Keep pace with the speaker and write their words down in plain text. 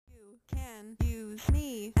can use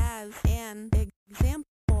me as an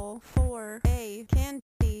example for a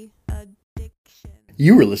candy addiction.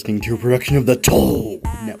 You are listening to a production of the Toll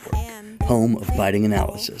Network, home of biting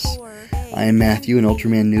analysis. I am Matthew, an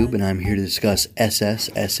Ultraman noob, and I'm here to discuss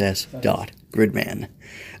SSSS.Gridman.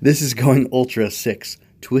 This is Going Ultra 6,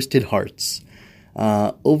 Twisted Hearts.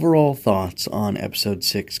 Overall thoughts on Episode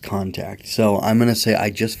 6, Contact. So I'm going to say I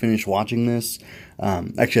just finished watching this.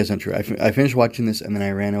 Actually, that's not true. I finished watching this, and then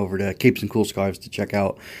I ran over to Capes and Cool Scarves to check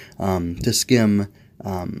out, to skim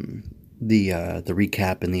the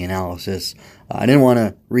recap and the analysis. I didn't want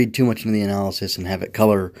to read too much into the analysis and have it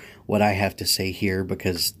color what I have to say here,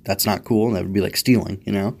 because that's not cool, and that would be like stealing,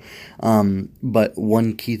 you know? But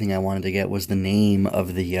one key thing I wanted to get was the name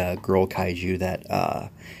of the girl kaiju that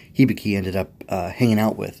Hibiki ended up hanging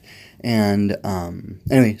out with. And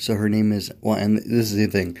anyway, so her name is, well, and this is the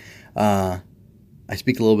thing, I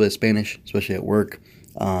speak a little bit of Spanish, especially at work,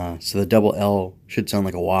 so the double L should sound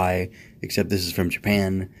like a Y, except this is from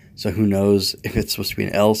Japan, so who knows if it's supposed to be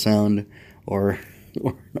an L sound or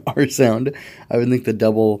an R sound. I would think the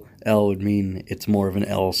double L would mean it's more of an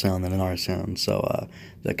L sound than an R sound. So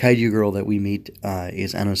the kaiju girl that we meet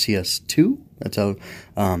is Anosias 2. That's how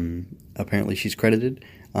apparently she's credited.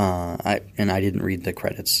 I didn't read the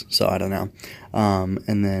credits, so I don't know. And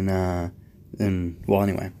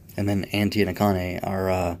then Anti and Akane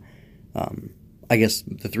are I guess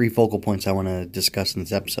the three focal points I want to discuss in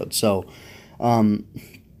this episode. So one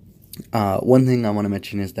thing I want to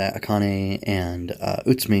mention is that Akane and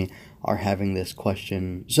Utsumi are having this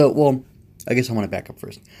question. So, well, I guess I want to back up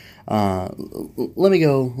first. Let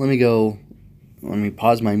me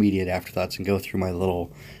pause my immediate afterthoughts and go through my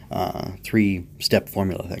little 3-step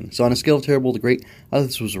formula thing. So on a scale of terrible to great, I thought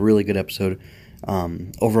this was a really good episode.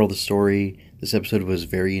 Overall, the story, this episode was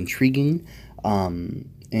very intriguing.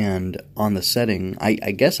 And on the setting, I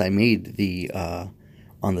guess I made the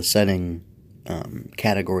on the setting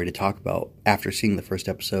category to talk about after seeing the first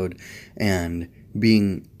episode and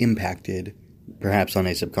being impacted, perhaps on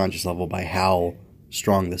a subconscious level, by how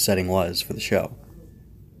strong the setting was for the show.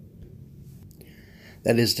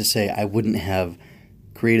 That is to say, I wouldn't have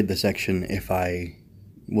created the section if I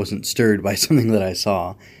wasn't stirred by something that I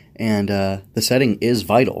saw. And the setting is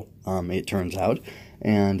vital, it turns out.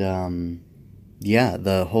 And yeah,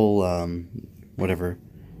 the whole whatever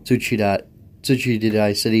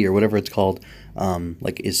Tsuchidai City or whatever it's called,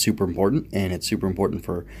 is super important, and it's super important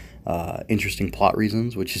for interesting plot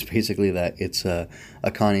reasons, which is basically that it's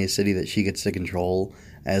Akane city that she gets to control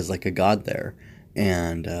as like a god there,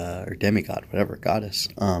 and or demigod, whatever, goddess,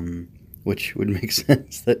 which would make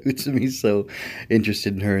sense that Utsumi's so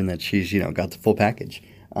interested in her and that she's, got the full package,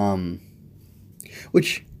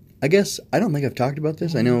 which I guess I don't think I've talked about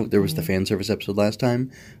this. I know there was the fan service episode last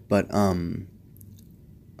time, but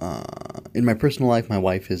in my personal life, my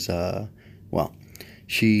wife is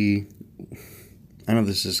I know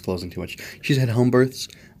this is closing too much. She's had home births,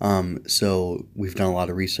 so we've done a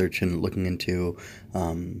lot of research and looking into,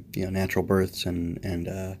 natural births and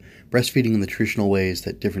breastfeeding in the traditional ways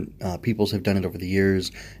that different peoples have done it over the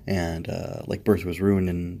years, and like birth was ruined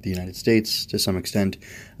in the United States to some extent.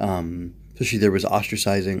 Especially there was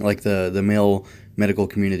ostracizing, like the male medical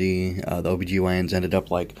community, the OBGYNs ended up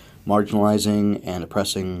like marginalizing and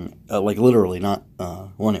oppressing, literally, not,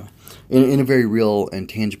 anyway, in a very real and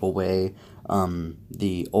tangible way.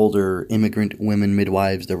 The older immigrant women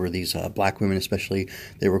midwives, there were these black women especially,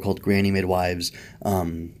 they were called granny midwives,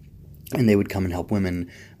 and they would come and help women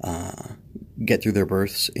get through their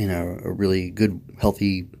births in a really good,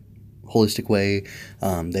 healthy, holistic way.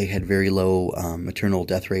 They had very low maternal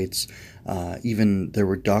death rates. Even there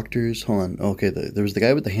were doctors, there was the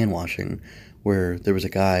guy with the hand washing, where there was a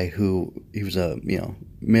guy who, he was a,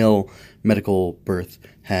 male medical birth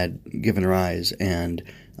had given rise, and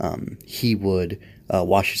he would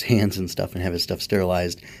wash his hands and stuff and have his stuff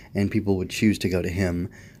sterilized, and people would choose to go to him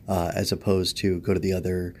as opposed to go to the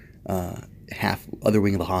other other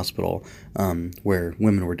wing of the hospital, where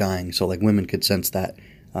women were dying. So like women could sense that,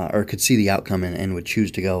 or could see the outcome and would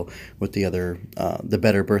choose to go with the other, the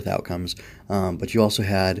better birth outcomes. But you also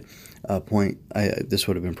had a point, this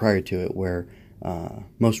would have been prior to it, where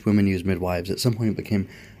most women use midwives. At some point it became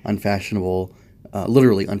unfashionable,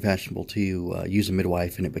 literally unfashionable to use a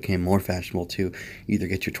midwife, and it became more fashionable to either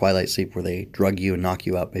get your twilight sleep where they drug you and knock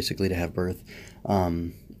you out basically to have birth,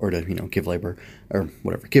 or to, give labor, or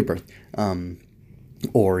whatever, give birth,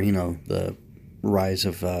 or, the rise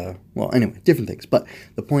of, different things. But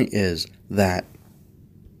the point is that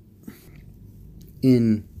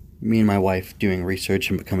in me and my wife doing research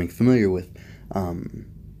and becoming familiar with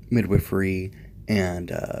midwifery and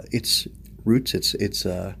its roots, its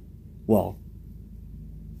well,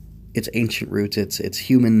 its ancient roots, its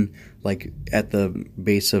human, like at the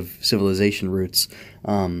base of civilization roots.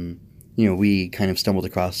 We kind of stumbled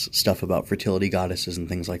across stuff about fertility goddesses and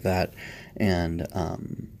things like that, and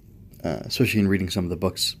especially in reading some of the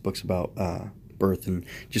books about birth and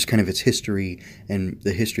just kind of its history and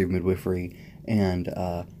the history of midwifery and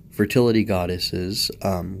fertility goddesses,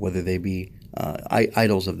 whether they be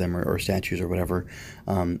idols of them or statues or whatever,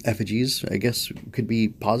 effigies, I guess, could be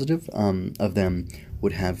positive of them,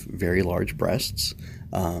 would have very large breasts,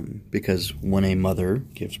 because when a mother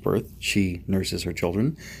gives birth, she nurses her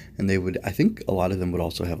children, and they would, I think a lot of them would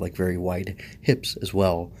also have like very wide hips as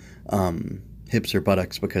well, hips or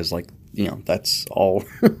buttocks, because that's all,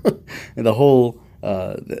 the whole,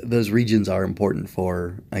 those regions are important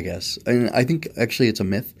for, I guess. And I think actually it's a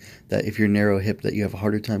myth that if you're narrow hip that you have a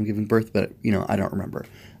harder time giving birth, but I don't remember.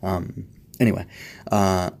 Anyway,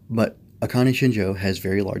 but Akane Shinjo has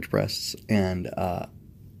very large breasts, and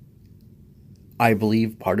I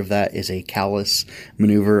believe part of that is a callous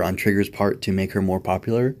maneuver on Trigger's part to make her more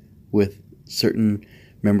popular with certain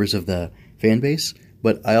members of the fan base.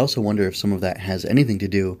 But I also wonder if some of that has anything to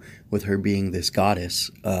do with her being this goddess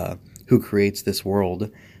who creates this world,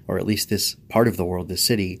 or at least this part of the world, this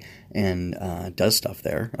city, and does stuff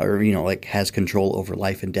there, or has control over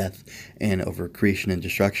life and death and over creation and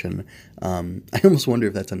destruction. I almost wonder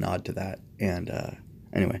if that's a nod to that. And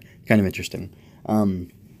anyway, kind of interesting.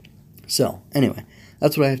 So anyway,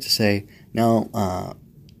 that's what I have to say. Now,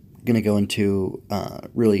 going to go into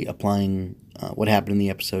really applying what happened in the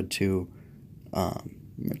episode to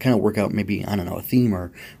kind of work out maybe, I don't know, a theme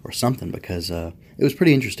or something, because it was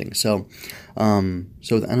pretty interesting. So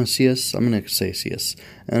with Anosius, I'm going to say Sius.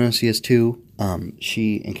 Anosius 2,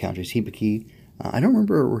 she encounters Hibiki. I don't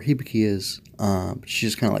remember where Hibiki is. She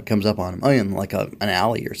just kind of comes up on him. Oh, in an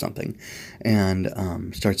alley or something,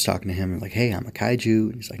 and starts talking to him, like, "Hey, I'm a kaiju."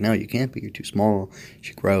 And he's like, "No, you can't be. You're too small."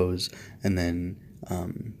 She grows, and then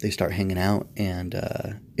they start hanging out, and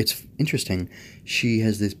it's interesting. She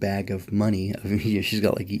has this bag of money. She's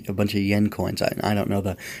got a bunch of yen coins. I don't know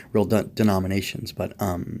the real denominations, but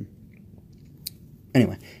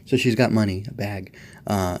anyway, so she's got money, a bag.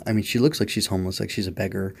 She looks like she's homeless, like she's a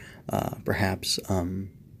beggar, perhaps.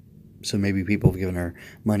 So maybe people have given her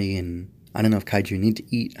money, and I don't know if kaiju need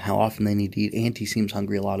to eat, how often they need to eat. Auntie seems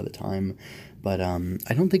hungry a lot of the time, but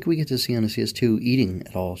I don't think we get to see Anosius 2 eating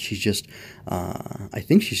at all. She's just, I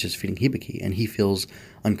think she's just feeding Hibiki, and he feels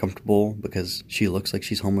uncomfortable because she looks like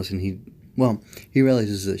she's homeless, and he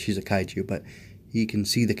realizes that she's a kaiju, but he can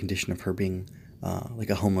see the condition of her being like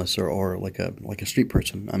a homeless or like a street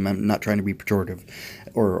person. I'm not trying to be pejorative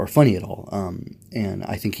or funny at all. And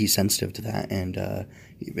I think he's sensitive to that, and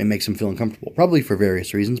it makes him feel uncomfortable, probably for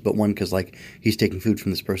various reasons. But one, because he's taking food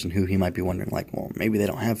from this person who he might be wondering, well, maybe they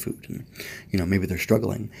don't have food, and maybe they're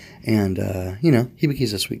struggling. And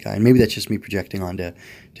Hibiki's a sweet guy, and maybe that's just me projecting onto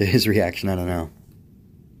his reaction. I don't know.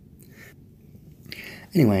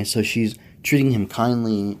 Anyway, so she's treating him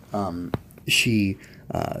kindly. She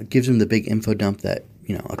gives him the big info dump that,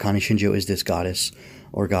 Akane Shinjo is this goddess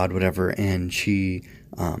or god, whatever, and she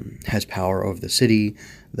has power over the city,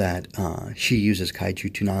 that she uses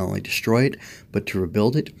kaiju to not only destroy it, but to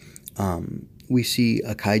rebuild it. We see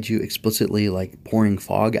a kaiju explicitly pouring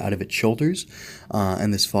fog out of its shoulders,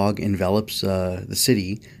 and this fog envelops the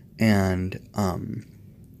city, and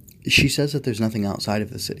she says that there's nothing outside of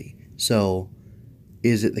the city. So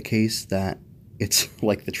is it the case that it's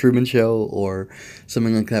like the Truman Show or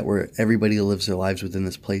something like that, where everybody lives their lives within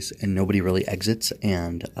this place and nobody really exits,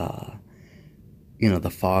 and the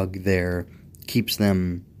fog there keeps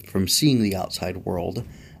them from seeing the outside world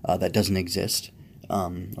that doesn't exist, or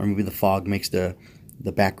maybe the fog makes the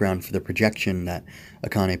background for the projection that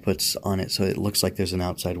Akane puts on it, so it looks like there's an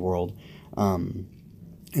outside world. And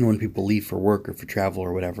when people leave for work or for travel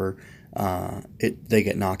or whatever, they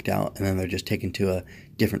get knocked out, and then they're just taken to a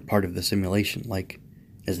different part of the simulation.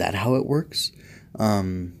 Is that how it works?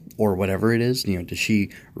 Or whatever it is, does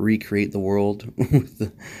she recreate the world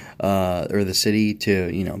with or the city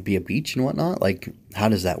to, be a beach and whatnot? How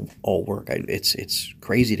does that all work? It's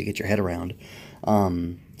crazy to get your head around.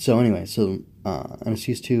 So anyway,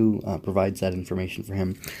 Anosius 2 provides that information for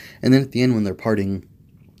him. And then at the end, when they're parting,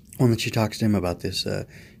 when she talks to him about this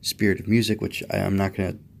spirit of music, which I'm not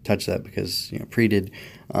going to touch that because, Pre did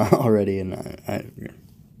already, and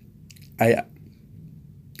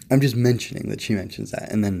I'm just mentioning that she mentions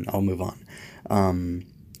that, and then I'll move on. And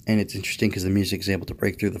it's interesting because the music is able to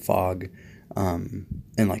break through the fog. And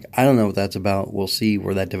I don't know what that's about. We'll see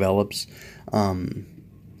where that develops.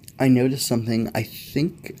 I noticed something, I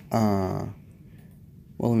think, let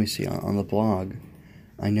me see, on the blog.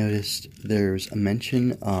 I noticed there's a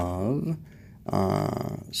mention of,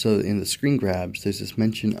 so in the screen grabs, there's this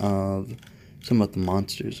mention of some of the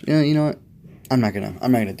monsters. Yeah, you know what? I'm not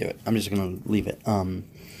gonna do it. I'm just gonna leave it.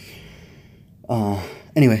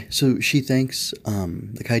 Anyway, so she thanks,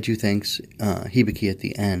 the kaiju thanks Hibiki at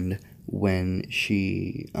the end when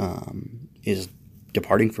she is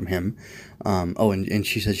departing from him. And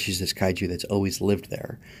she says she's this kaiju that's always lived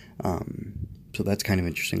there. So that's kind of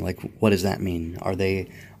interesting. Like, what does that mean? Are they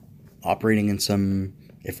operating in some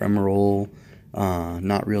ephemeral,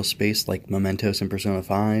 not real space like Mementos in Persona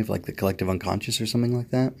 5, like the collective unconscious or something like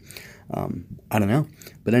that? I don't know.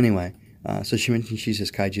 But anyway, so she mentioned she's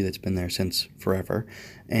this kaiju that's been there since forever,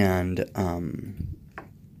 and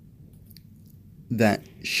that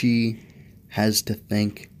she has to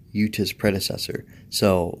thank Yuta's predecessor.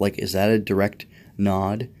 So, like, is that a direct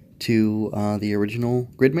nod to the original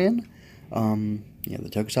Gridman? The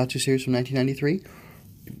Tokusatsu series from 1993?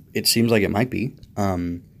 It seems like it might be.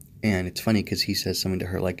 And it's funny because he says something to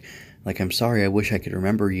her like, I'm sorry, I wish I could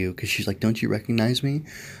remember you. Because she's like, don't you recognize me?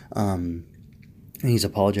 And he's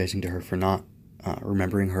apologizing to her for not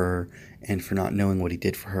remembering her and for not knowing what he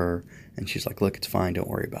did for her. And she's like, look, it's fine, don't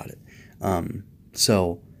worry about it.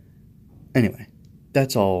 So, anyway,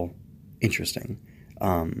 that's all interesting.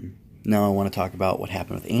 Now I want to talk about what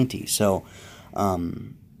happened with Auntie. So,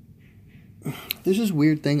 there's this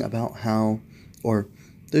weird thing about how, or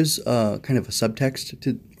there's kind of a subtext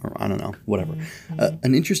to, or I don't know, whatever.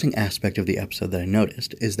 An interesting aspect of the episode that I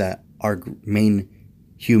noticed is that our main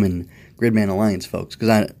human Gridman Alliance folks, because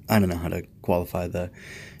I don't know how to qualify the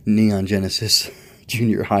Neon Genesis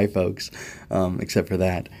junior high folks, except for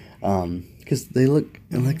that, because they look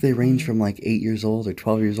like they range from like 8 years old or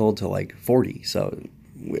 12 years old to like 40, so,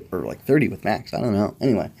 or like 30 with Max, I don't know.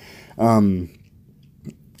 Anyway,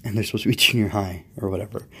 and they're supposed to be junior high or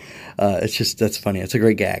whatever. That's funny. It's a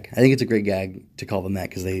great gag. I think it's a great gag to call them that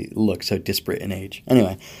because they look so disparate in age.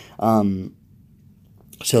 Anyway,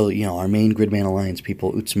 so, our main Gridman Alliance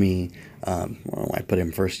people, Utsumi, I put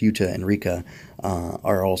him first, Yuta and Rika,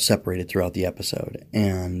 are all separated throughout the episode.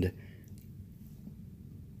 And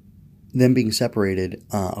them being separated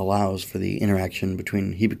allows for the interaction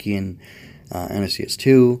between Hibiki and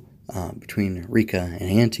NSCS2, between Rika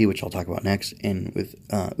and Auntie, which I'll talk about next, and with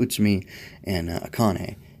Utsumi and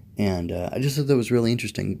Akane. And I just thought that was really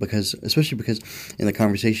interesting, especially because in the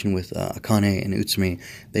conversation with Akane and Utsumi,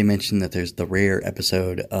 they mentioned that there's the rare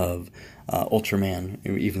episode of Ultraman,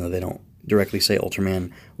 even though they don't directly say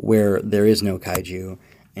Ultraman, where there is no kaiju.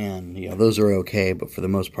 And, those are okay, but for the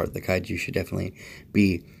most part, the kaiju should definitely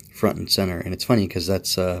be front and center. And it's funny because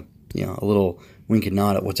that's, a little wink and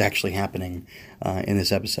nod at what's actually happening in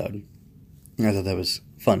this episode. I thought that was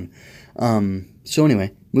fun. So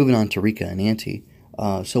anyway, moving on to Rika and Auntie.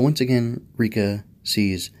 So once again, Rika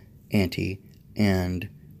sees Auntie, and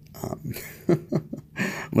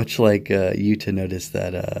much like Yuta noticed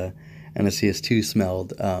that NSCS2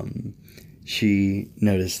 smelled, she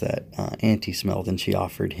noticed that Auntie smelled, and she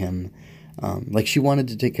offered him, she wanted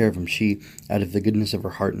to take care of him. She, out of the goodness of her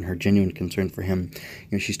heart and her genuine concern for him,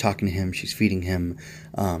 she's talking to him, she's feeding him,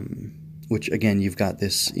 which, again, you've got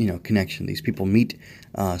this, connection. These people meet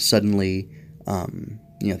suddenly,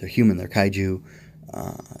 they're human, they're kaiju.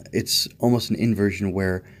 It's almost an inversion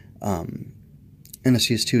where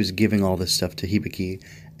NSCS2 is giving all this stuff to Hibiki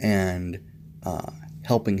and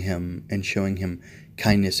helping him and showing him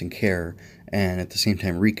kindness and care, and at the same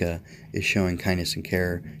time Rika is showing kindness and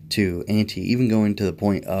care to Auntie, even going to the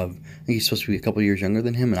point of, I think he's supposed to be a couple years younger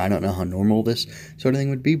than him, and I don't know how normal this sort of thing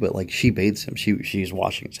would be, but she bathes him, she's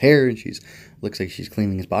washing his hair, and looks like she's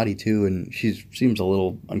cleaning his body too, and she seems a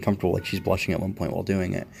little uncomfortable, like she's blushing at one point while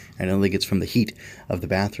doing it. I don't think it's from the heat of the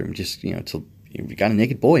bathroom, just, you got a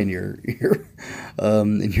naked boy in your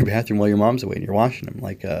bathroom while your mom's away and you're washing him.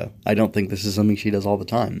 I don't think this is something she does all the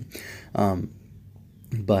time.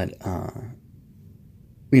 But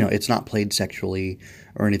it's not played sexually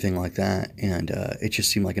or anything like that, and it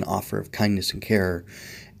just seemed like an offer of kindness and care.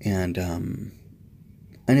 And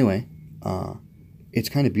anyway, it's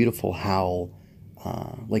kind of beautiful how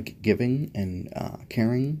giving and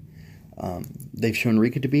caring they've shown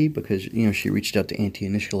Rika to be, because she reached out to Auntie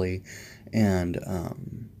initially, and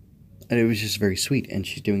it was just very sweet, and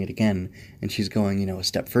she's doing it again, and she's going a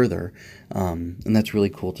step further, and that's really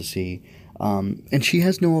cool to see. And she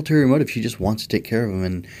has no ulterior motive. She just wants to take care of him.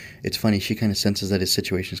 And it's funny, she kind of senses that his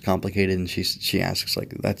situation is complicated, and she asks,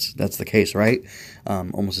 that's the case, right?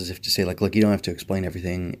 Almost as if to say, look, you don't have to explain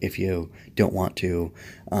everything if you don't want to.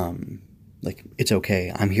 It's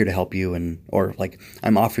okay. I'm here to help you, or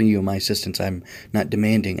I'm offering you my assistance. I'm not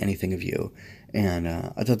demanding anything of you. And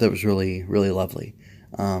I thought that was really, really lovely.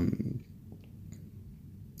 And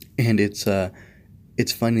it's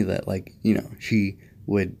funny that, like, you know, she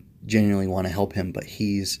would genuinely want to help him, but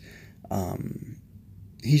he's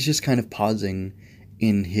just kind of pausing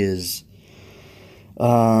in his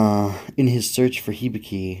search for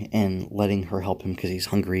Hibiki and letting her help him because he's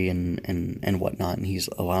hungry and whatnot, and he's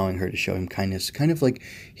allowing her to show him kindness, kind of like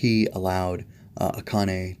he allowed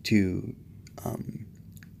Akane to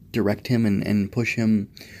direct him and push him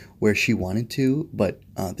where she wanted to. But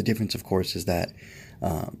the difference, of course, is that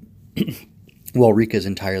while Rika is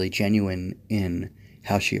entirely genuine in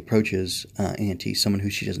how she approaches Auntie, someone who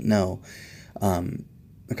she doesn't know, Akane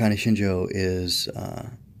Shinjo is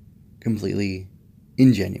completely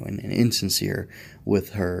ingenuine and insincere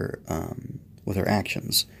with her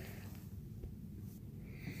actions.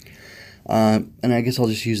 And I guess I'll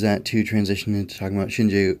just use that to transition into talking about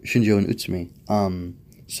Shinjo and Utsumi.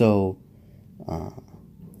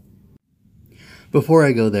 Before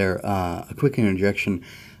I go there, a quick interjection.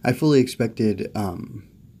 I fully expected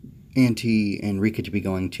Auntie and Rika to be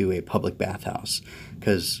going to a public bathhouse,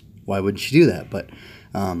 because why wouldn't she do that? But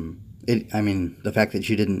the fact that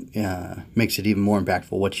she didn't makes it even more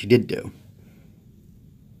impactful what she did do.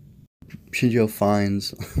 Shinjo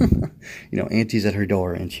finds, Auntie's at her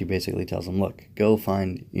door, and she basically tells him, look, go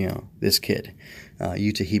find, this kid,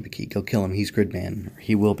 Yuta Hibiki. Go kill him. He's Gridman.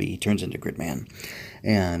 He will be. He turns into Gridman.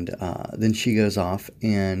 And then she goes off,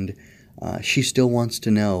 and she still wants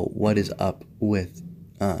to know what is up with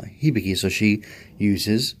Hibiki, so she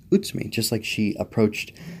uses Utsumi, just like she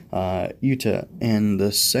approached Yuta in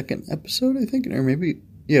the second episode, I think, or maybe,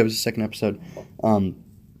 it was the second episode, and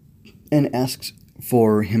asks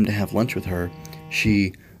for him to have lunch with her.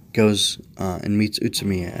 She goes and meets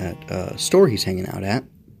Utsumi at a store he's hanging out at,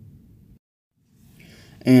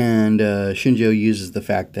 and Shinjo uses the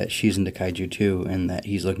fact that she's into kaiju too, and that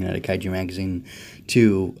he's looking at a kaiju magazine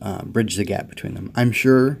to bridge the gap between them. I'm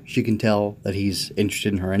sure she can tell that he's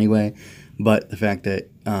interested in her anyway, but the fact that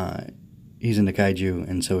he's into kaiju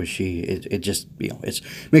and so is she, it just, it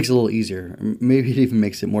makes it a little easier. Maybe it even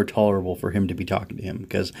makes it more tolerable for him to be talking to him,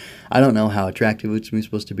 because I don't know how attractive Utsumi's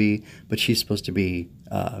supposed to be, but she's supposed to be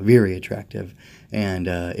very attractive. And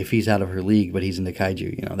if he's out of her league, but he's into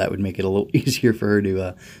kaiju, that would make it a little easier for her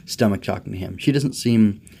to stomach talking to him. She doesn't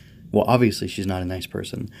seem, well, obviously she's not a nice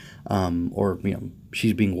person, or,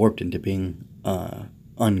 she's being warped into being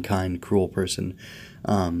unkind, cruel person,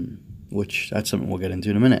 which that's something we'll get into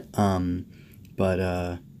in a minute.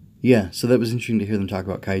 So that was interesting to hear them talk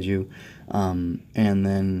about kaiju. And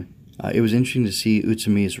then it was interesting to see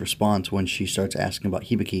Utsumi's response when she starts asking about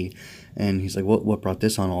Hibiki, and he's like, what brought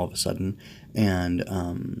this on all of a sudden?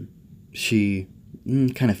 And she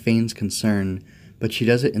kind of feigns concern, but she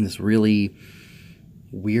does it in this really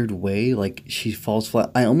weird way, like she falls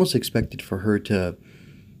flat. I almost expected for her to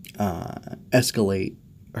escalate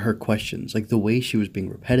her questions. Like, the way she was being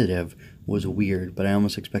repetitive was weird, but I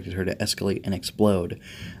almost expected her to escalate and explode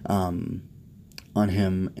on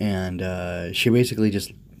him, and she basically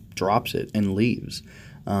just drops it and leaves.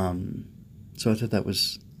 So I thought that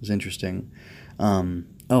was interesting.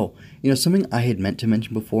 Something I had meant to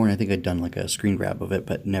mention before, and I think I'd done like a screen grab of it,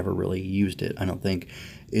 but never really used it, I don't think,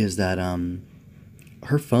 is that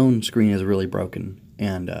her phone screen is really broken.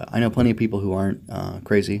 And I know plenty of people who aren't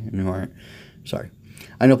crazy and who aren't,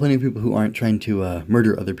 I know plenty of people who aren't trying to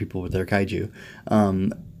murder other people with their kaiju,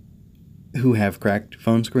 who have cracked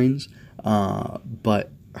phone screens,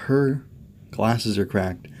 but her glasses are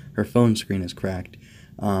cracked, her phone screen is cracked.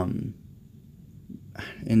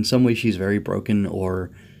 In some ways she's very broken,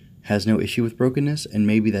 or has no issue with brokenness, and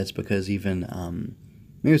maybe that's because maybe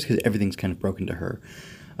it's because everything's kind of broken to her.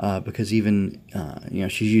 Because even,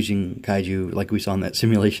 she's using kaiju, like we saw in that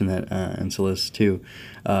simulation that Enceladus 2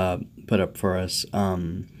 put up for us,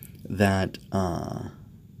 that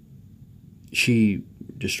she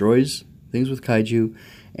destroys things with kaiju,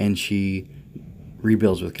 and she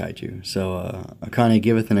rebuilds with kaiju. So Akane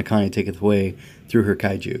giveth and Akane taketh away through her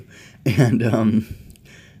kaiju. And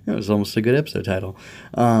that was almost a good episode title.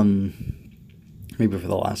 Maybe for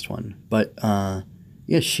the last one. But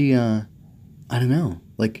she, I don't know.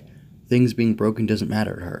 Like, things being broken doesn't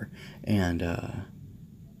matter to her. And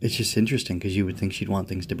it's just interesting, because you would think she'd want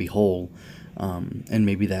things to be whole. And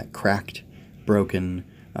maybe that cracked, broken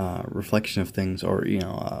reflection of things, or,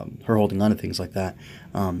 her holding on to things like that,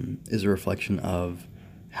 is a reflection of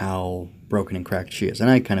how broken and cracked she is. And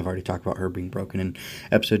I kind of already talked about her being broken in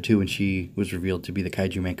episode 2 when she was revealed to be the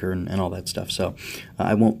kaiju maker and all that stuff. So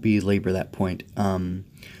I won't belabor that point.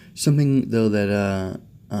 Something, though, that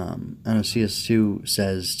CS2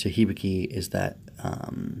 says to Hibiki is that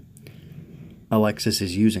Alexis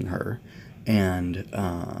is using her,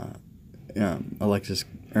 and Alexis,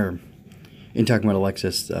 or in talking about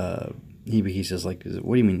Alexis, he says, like,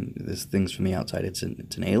 what do you mean this thing's from the outside? It's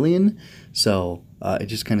an alien? So it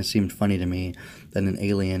just kind of seemed funny to me that an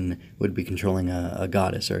alien would be controlling a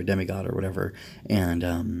goddess or a demigod or whatever.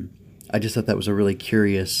 And I just thought that was a really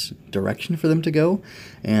curious direction for them to go.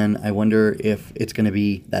 And I wonder if it's going to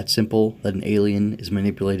be that simple, that an alien is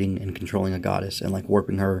manipulating and controlling a goddess and, like,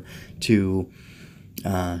 warping her to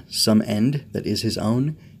some end that is his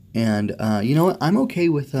own. And you know what? I'm okay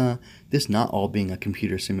with this not all being a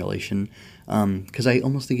computer simulation, because I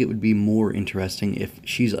almost think it would be more interesting if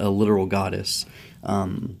she's a literal goddess.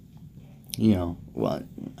 Well,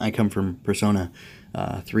 I come from Persona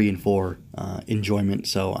 3 and 4 enjoyment,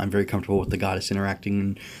 so I'm very comfortable with the goddess interacting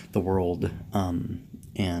in the world.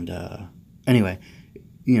 Anyway,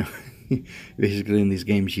 basically in these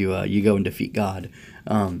games you go and defeat God,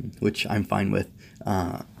 which I'm fine with.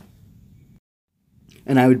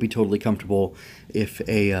 And I would be totally comfortable if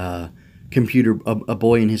a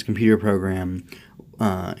boy in his computer program,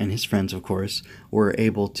 and his friends, of course, were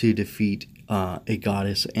able to defeat a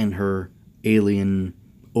goddess and her alien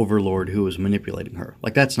overlord who was manipulating her.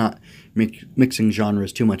 Like, that's not mixing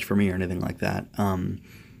genres too much for me or anything like that.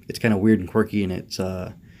 It's kind of weird and quirky, and it's,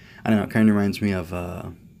 I don't know, it kind of reminds me of,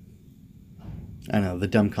 I don't know, the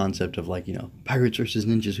dumb concept of, like, pirates versus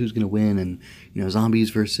ninjas, who's going to win, and, zombies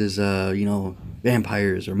versus,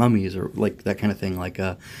 vampires or mummies, or, like, that kind of thing, like,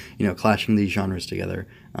 clashing these genres together.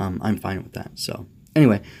 I'm fine with that. So,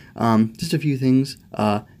 anyway, just a few things.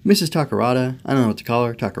 Mrs. Takarada, I don't know what to call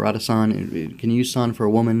her, Takarada-san. Can you use san for a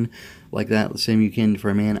woman like that the same you can for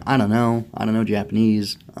a man? I don't know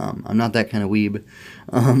Japanese. I'm not that kind of weeb.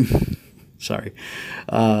 Sorry.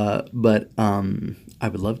 But I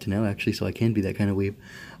would love to know, actually, so I can be that kind of weeb.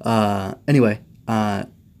 Anyway,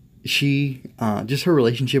 she, just her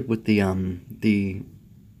relationship with the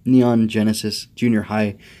Neon Genesis Junior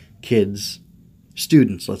High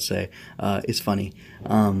students, let's say, is funny.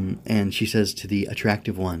 And she says to the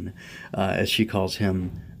attractive one, as she calls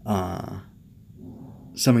him,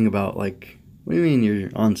 something about, like, what do you mean you're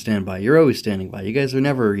on standby? You're always standing by. You guys are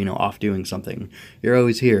never, off doing something. You're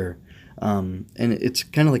always here. And it's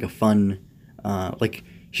kind of like a fun, like,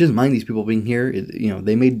 she doesn't mind these people being here.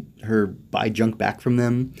 They made her buy junk back from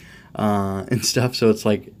them, and stuff. So it's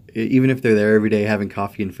like, even if they're there every day having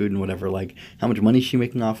coffee and food and whatever, like, how much money is she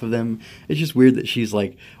making off of them? It's just weird that she's,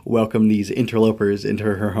 like, welcomed these interlopers into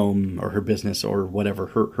her home or her business or whatever,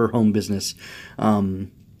 her home business.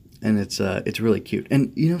 And it's really cute.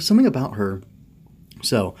 And, something about her.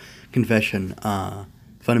 So, confession,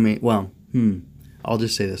 Funimation, well, I'll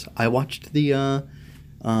just say this. I watched the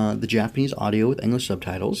Japanese audio with English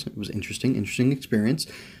subtitles. It was interesting experience.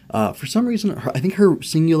 For some reason, I think her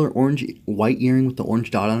singular white earring with the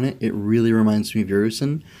orange dot on it, it really reminds me of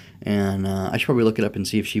Yurusen. And I should probably look it up and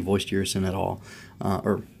see if she voiced Yurusen at all,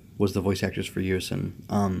 or was the voice actress for Yurusen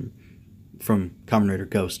from Kamen Rider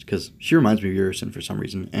Ghost, because she reminds me of Yurusen for some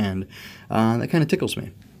reason, and that kind of tickles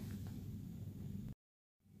me.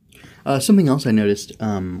 Something else I noticed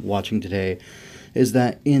watching today is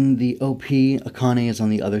that in the OP, Akane is on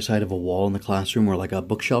the other side of a wall in the classroom, or like a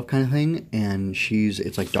bookshelf kind of thing, and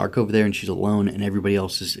it's like dark over there and she's alone and everybody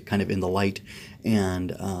else is kind of in the light,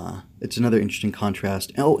 and it's another interesting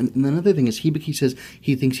contrast. Oh, and another thing is Hibiki says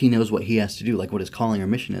he thinks he knows what he has to do, like what his calling or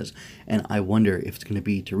mission is, and I wonder if it's going to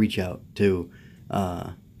be to reach out to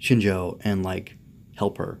Shinjo and, like,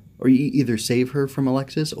 help her, or either save her from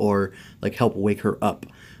Alexis or, like, help wake her up.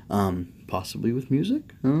 Possibly with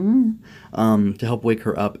music, to help wake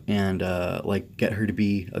her up and, like, get her to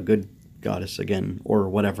be a good goddess again, or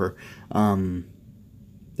whatever.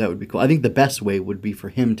 That would be cool. I think the best way would be for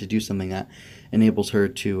him to do something that enables her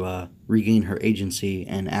to regain her agency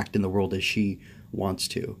and act in the world as she wants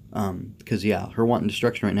to. Because, yeah, her wanting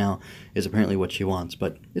destruction right now is apparently what she wants,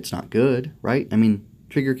 but it's not good, right? I mean,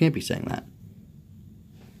 Trigger can't be saying that.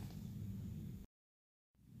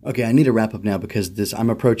 Okay, I need to wrap up now because I'm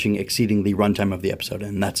approaching exceeding the runtime of the episode,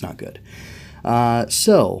 and that's not good.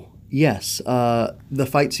 Yes, the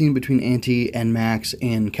fight scene between Auntie and Max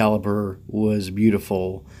and Caliber was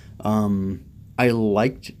beautiful. I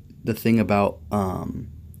liked the thing about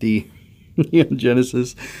the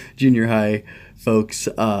Genesis Junior High folks,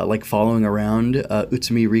 like, following around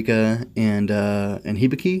Utsumi, Rika, and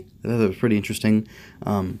Hibiki. I thought that was pretty interesting.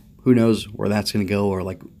 Who knows where that's going to go, or,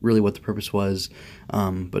 like, really what the purpose was.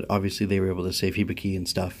 But obviously they were able to save Hibiki and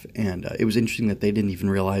stuff. And it was interesting that they didn't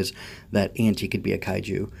even realize that Auntie could be a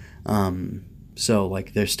kaiju. So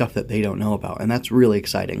like there's stuff that they don't know about, and that's really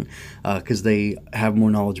exciting because they have more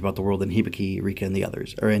knowledge about the world than Hibiki, Rika, and the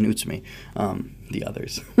others, or and Utsumi, the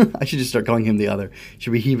others. I should just start calling him the other. It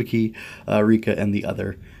should be Hibiki, Rika, and the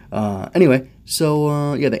other. Anyway,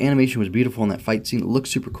 so yeah, the animation was beautiful in that fight scene. It looked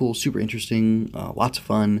super cool, super interesting, lots of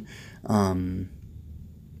fun.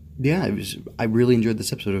 Yeah, it was. I really enjoyed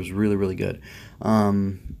this episode. It was really, really good.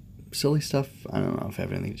 Silly stuff, I don't know if I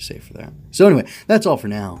have anything to say for that. So anyway, that's all for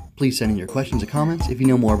now. Please send in your questions and comments. If you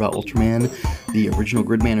know more about Ultraman, the original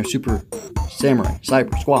Gridman, or Super Samurai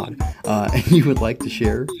Cyber Squad, and you would like to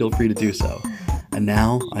share, feel free to do so. And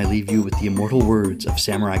now, I leave you with the immortal words of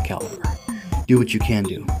Samurai Caliber. Do what you can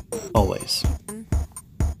do, always.